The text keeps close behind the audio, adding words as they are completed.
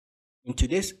In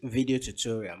today's video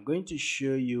tutorial, I'm going to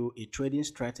show you a trading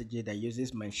strategy that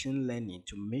uses machine learning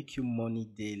to make you money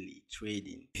daily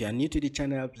trading. If you are new to the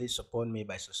channel, please support me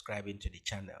by subscribing to the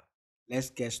channel. Let's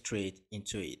get straight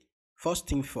into it. First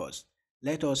thing first,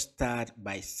 let us start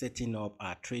by setting up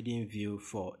our trading view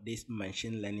for this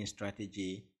machine learning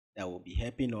strategy that will be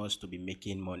helping us to be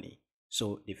making money.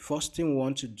 So the first thing we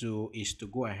want to do is to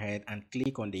go ahead and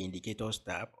click on the indicators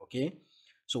tab, okay?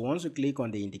 So once you click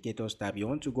on the indicators tab, you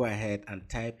want to go ahead and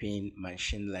type in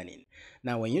machine learning.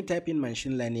 Now, when you type in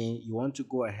machine learning, you want to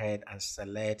go ahead and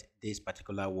select this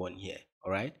particular one here.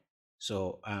 All right.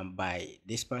 So by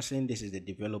this person, this is the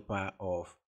developer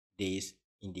of this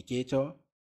indicator.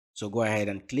 So go ahead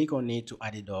and click on it to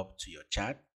add it up to your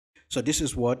chart. So this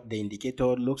is what the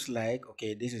indicator looks like.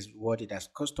 Okay, this is what it has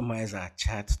customized our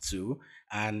chart to.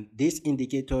 And this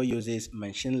indicator uses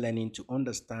machine learning to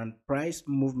understand price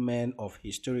movement of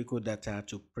historical data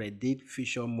to predict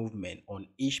future movement on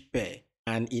each pair.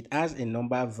 And it has a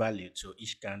number value to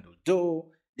each candle. Though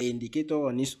the indicator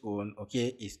on its own,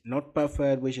 okay, is not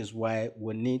perfect, which is why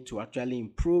we need to actually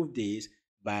improve this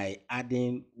by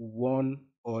adding one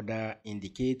other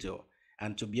indicator.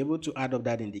 And to be able to add up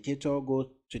that indicator, go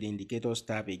to the indicators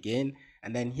tab again,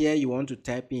 and then here you want to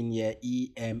type in here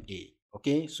EMA.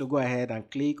 Okay, so go ahead and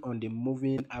click on the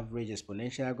moving average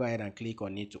exponential. Go ahead and click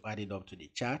on it to add it up to the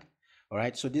chart. All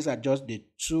right, so these are just the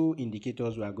two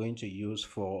indicators we are going to use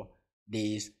for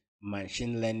this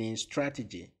machine learning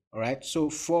strategy. All right, so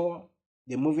for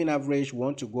the moving average, we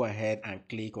want to go ahead and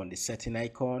click on the setting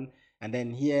icon, and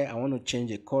then here I want to change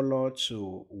the color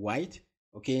to white.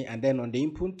 Okay, and then on the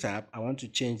input tab, I want to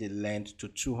change the length to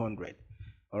 200.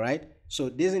 All right, so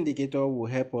this indicator will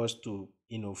help us to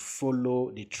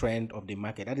follow the trend of the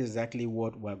market. That is exactly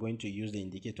what we're going to use the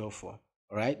indicator for.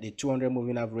 All right, the 200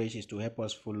 moving average is to help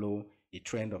us follow the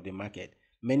trend of the market,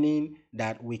 meaning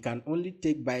that we can only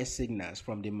take buy signals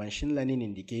from the machine learning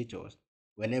indicators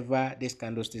whenever these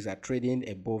candlesticks are trading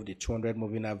above the 200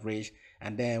 moving average,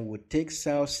 and then we'll take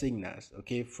sell signals,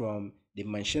 okay, from the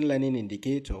machine learning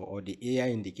indicator or the AI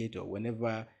indicator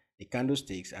whenever the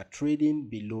candlesticks are trading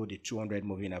below the 200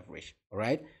 moving average. All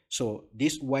right, so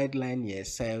this white line here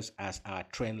serves as our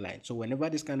trend line. So whenever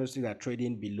these candlesticks are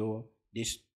trading below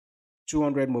this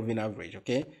 200 moving average,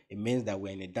 okay, it means that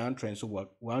we're in a downtrend. So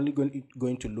we're only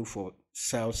going to look for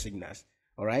sell signals.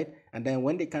 All right, and then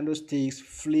when the candlesticks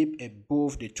flip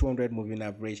above the 200 moving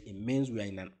average, it means we are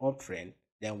in an uptrend.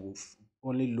 Then we'll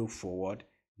only look forward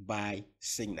buy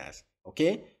signals.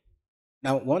 Okay,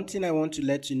 now one thing I want to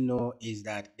let you know is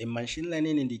that the machine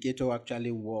learning indicator actually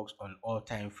works on all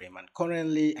time frame, and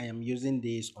currently I am using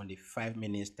this on the 5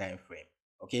 minutes time frame.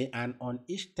 Okay, and on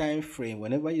each time frame,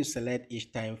 whenever you select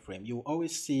each time frame, you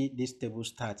always see this table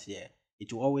start here.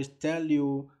 It will always tell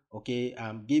you, okay,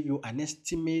 give you an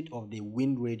estimate of the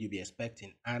win rate you'll be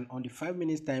expecting. And on the 5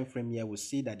 minutes time frame here, we'll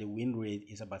see that the win rate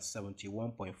is about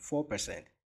 71.4%.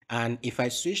 And if I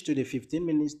switch to the 15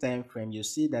 minutes time frame, you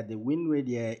see that the win rate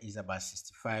here is about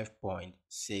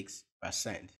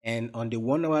 65.6%. And on the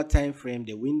 1 hour time frame,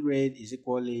 the win rate is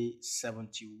equally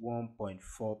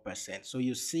 71.4%. So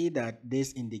you see that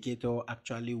this indicator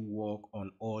actually works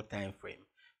on all time frame.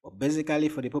 But basically,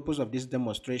 for the purpose of this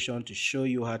demonstration, to show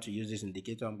you how to use this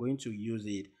indicator, I'm going to use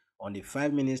it on the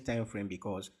 5 minutes time frame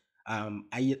because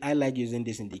I like using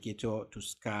this indicator to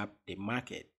scalp the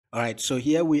market. All right, so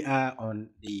here we are on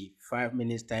the 5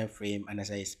 minutes time frame, and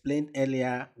as I explained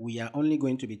earlier, we are only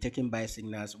going to be taking buy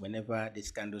signals whenever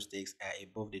these candlesticks are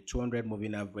above the 200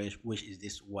 moving average, which is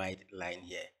this white line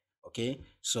here. Okay,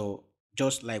 so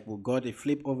just like we got a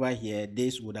flip over here,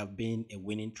 this would have been a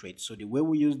winning trade. So the way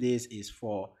we use this is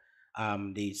for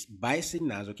these buy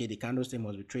signals. Okay, the candlestick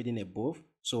must be trading above.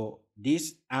 So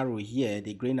this arrow here,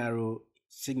 the green arrow,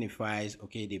 signifies,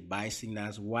 okay, the buy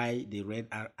signals, while the red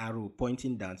arrow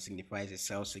pointing down signifies a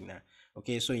sell signal.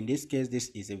 Okay, so in this case, this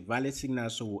is a valid signal,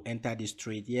 so we'll enter this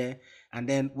trade here. And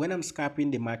then when I'm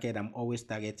scalping the market, I'm always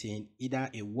targeting either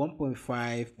a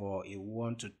 1.5 or a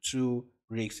 1 to 2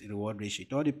 risk reward ratio.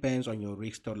 It all depends on your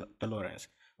risk tolerance.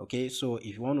 Okay, so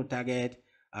if you want to target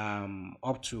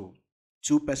up to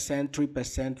 2%,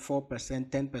 3%, 4%,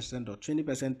 10%, or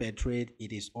 20% per trade,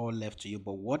 it is all left to you.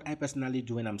 But what I personally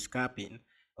do when I'm scalping,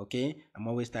 okay, I'm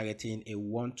always targeting a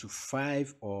 1 to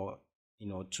 5 or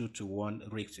 2 to 1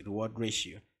 risk reward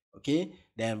ratio. Okay,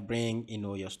 then bring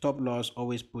your stop loss.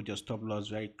 Always put your stop loss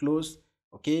very close.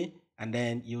 Okay, and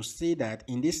then you'll see that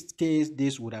in this case,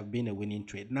 this would have been a winning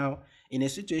trade. Now, in a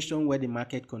situation where the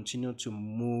market continues to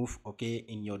move, okay,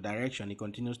 in your direction, it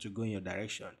continues to go in your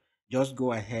direction, just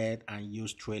go ahead and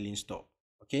use trailing stop.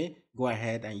 Okay, go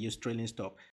ahead and use trailing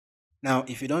stop. Now,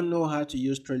 if you don't know how to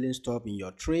use trailing stop in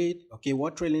your trade, okay,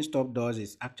 what trailing stop does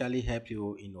is actually help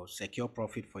you, secure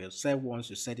profit for yourself once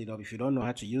you set it up. If you don't know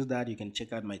how to use that, you can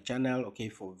check out my channel, okay,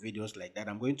 for videos like that.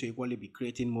 I'm going to equally be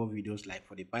creating more videos like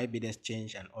for the BYBIT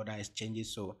exchange and other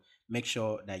exchanges. So make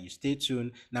sure that you stay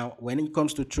tuned. Now, when it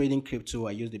comes to trading crypto,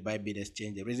 I use the BYBIT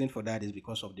exchange. The reason for that is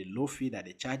because of the low fee that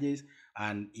it charges,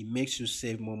 and it makes you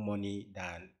save more money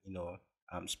than,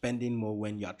 spending more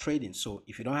when you are trading. So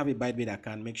if you don't have a BITBIT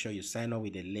account, make sure you sign up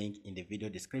with the link in the video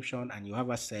description, and you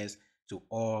have access to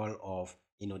all of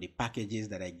the packages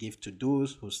that I give to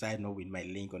those who sign up with my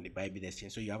link on the BITBIT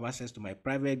exchange. So you have access to my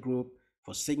private group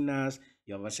for signals,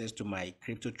 you have access to my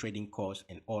crypto trading course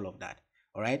and all of that.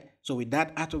 All right, so with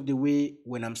that out of the way,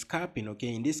 when I'm scalping,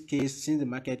 okay, in this case, since the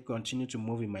market continued to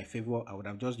move in my favor, I would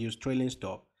have just used trailing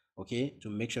stop, okay, to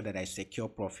make sure that I secure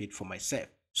profit for myself.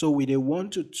 So with a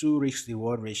 1-to-2 risk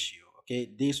reward ratio, okay,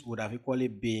 this would have equally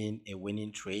been a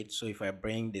winning trade. So if I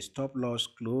bring the stop loss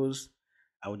close,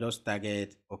 I would just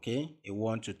target, okay, a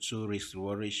 1-to-2 risk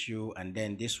reward ratio, and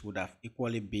then this would have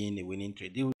equally been a winning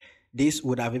trade. This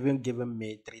would have even given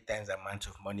me 3 times the amount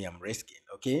of money I'm risking.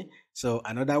 Okay, so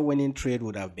another winning trade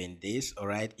would have been this. All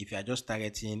right, if you are just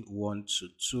targeting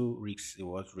 1-to-2 risk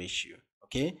reward ratio,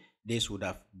 okay, this would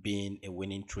have been a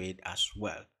winning trade as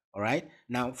well. All right,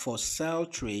 now for sell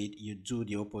trade, you do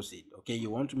the opposite. Okay, you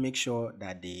want to make sure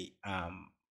that the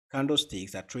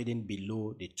candlesticks are trading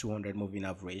below the 200 moving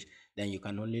average. Then you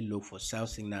can only look for sell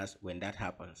signals when that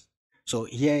happens. So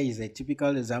here is a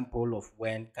typical example of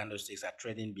when candlesticks are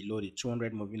trading below the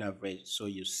 200 moving average. So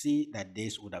you see that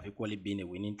this would have equally been a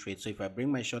winning trade. So if I bring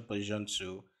my short position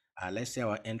to, let's say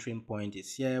our entering point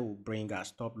is here, we'll bring our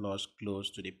stop loss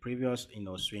close to the previous,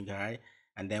 swing high,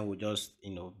 and then we'll just,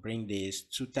 bring this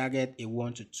to target a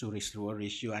 1-to-2 risk reward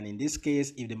ratio. And in this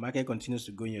case, if the market continues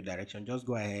to go in your direction, just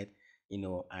go ahead,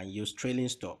 and use trailing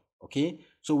stop. Okay,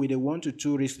 so with a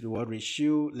 1-to-2 risk reward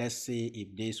ratio, let's say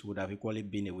if this would have equally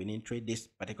been a winning trade, this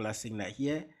particular signal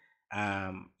here,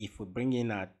 if we bring in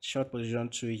a short position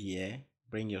to here,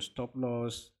 bring your stop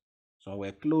loss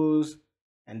somewhere close,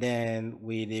 and then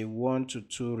with a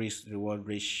 1-to-2 risk reward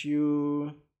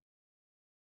ratio,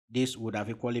 this would have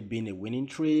equally been a winning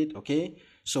trade. Okay,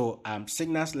 so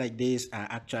signals like this are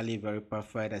actually very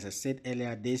perfect. As I said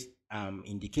earlier, this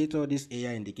indicator, this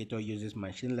AI indicator, uses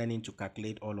machine learning to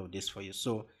calculate all of this for you.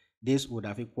 So this would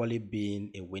have equally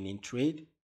been a winning trade.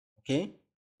 Okay,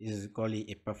 this is equally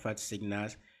a perfect signal.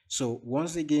 So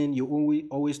once again, you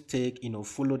always take,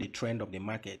 follow the trend of the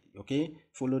market. Okay,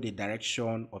 follow the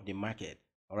direction of the market.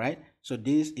 All right, so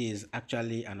this is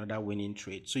actually another winning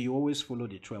trade. So you always follow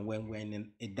the trend. When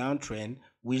in a downtrend,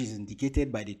 which is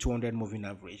indicated by the 200 moving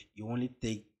average, you only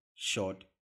take short,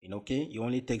 okay, you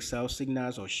only take sell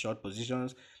signals or short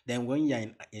positions. Then when you're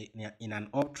in an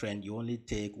uptrend, you only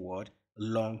take what?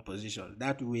 Long positions.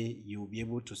 That way you'll be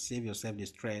able to save yourself the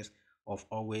stress of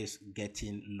always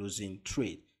losing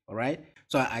trade. All right,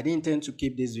 so I didn't intend to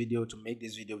keep this video to make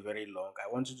this video very long.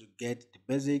 I want you to get the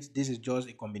basics. This is just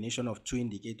a combination of 2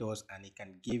 indicators, and it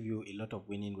can give you a lot of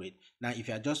winning rate. Now if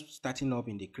you are just starting up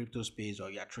in the crypto space,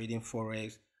 or you are trading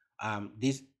forex,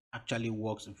 this actually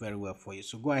works very well for you.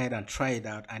 So go ahead and try it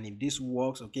out, and if this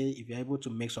works, okay, if you're able to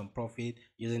make some profit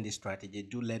using this strategy,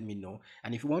 do let me know.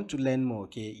 And if you want to learn more,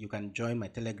 okay, you can join my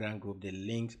Telegram group. The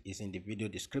link is in the video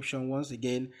description. Once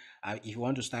again, if you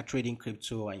want to start trading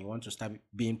crypto and you want to start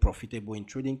being profitable in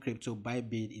trading crypto,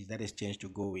 BYBIT is that exchange to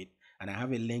go with. And I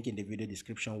have a link in the video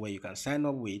description where you can sign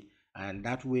up with, and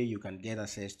that way you can get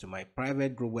access to my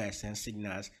private group where I send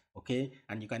signals, okay,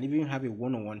 and you can even have a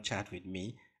one-on-one chat with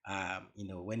me,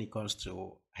 when it comes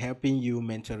to helping you,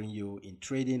 mentoring you in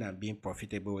trading and being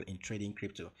profitable in trading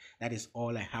crypto. That is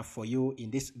all I have for you in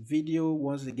this video.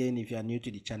 Once again, if you are new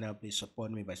to the channel, please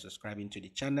support me by subscribing to the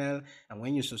channel, and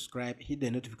when you subscribe, hit the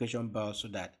notification bell so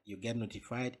that you get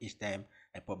notified each time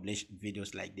I publish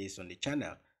videos like this on the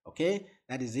channel. Okay,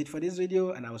 that is it for this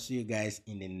video, and I will see you guys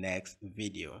in the next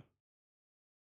video.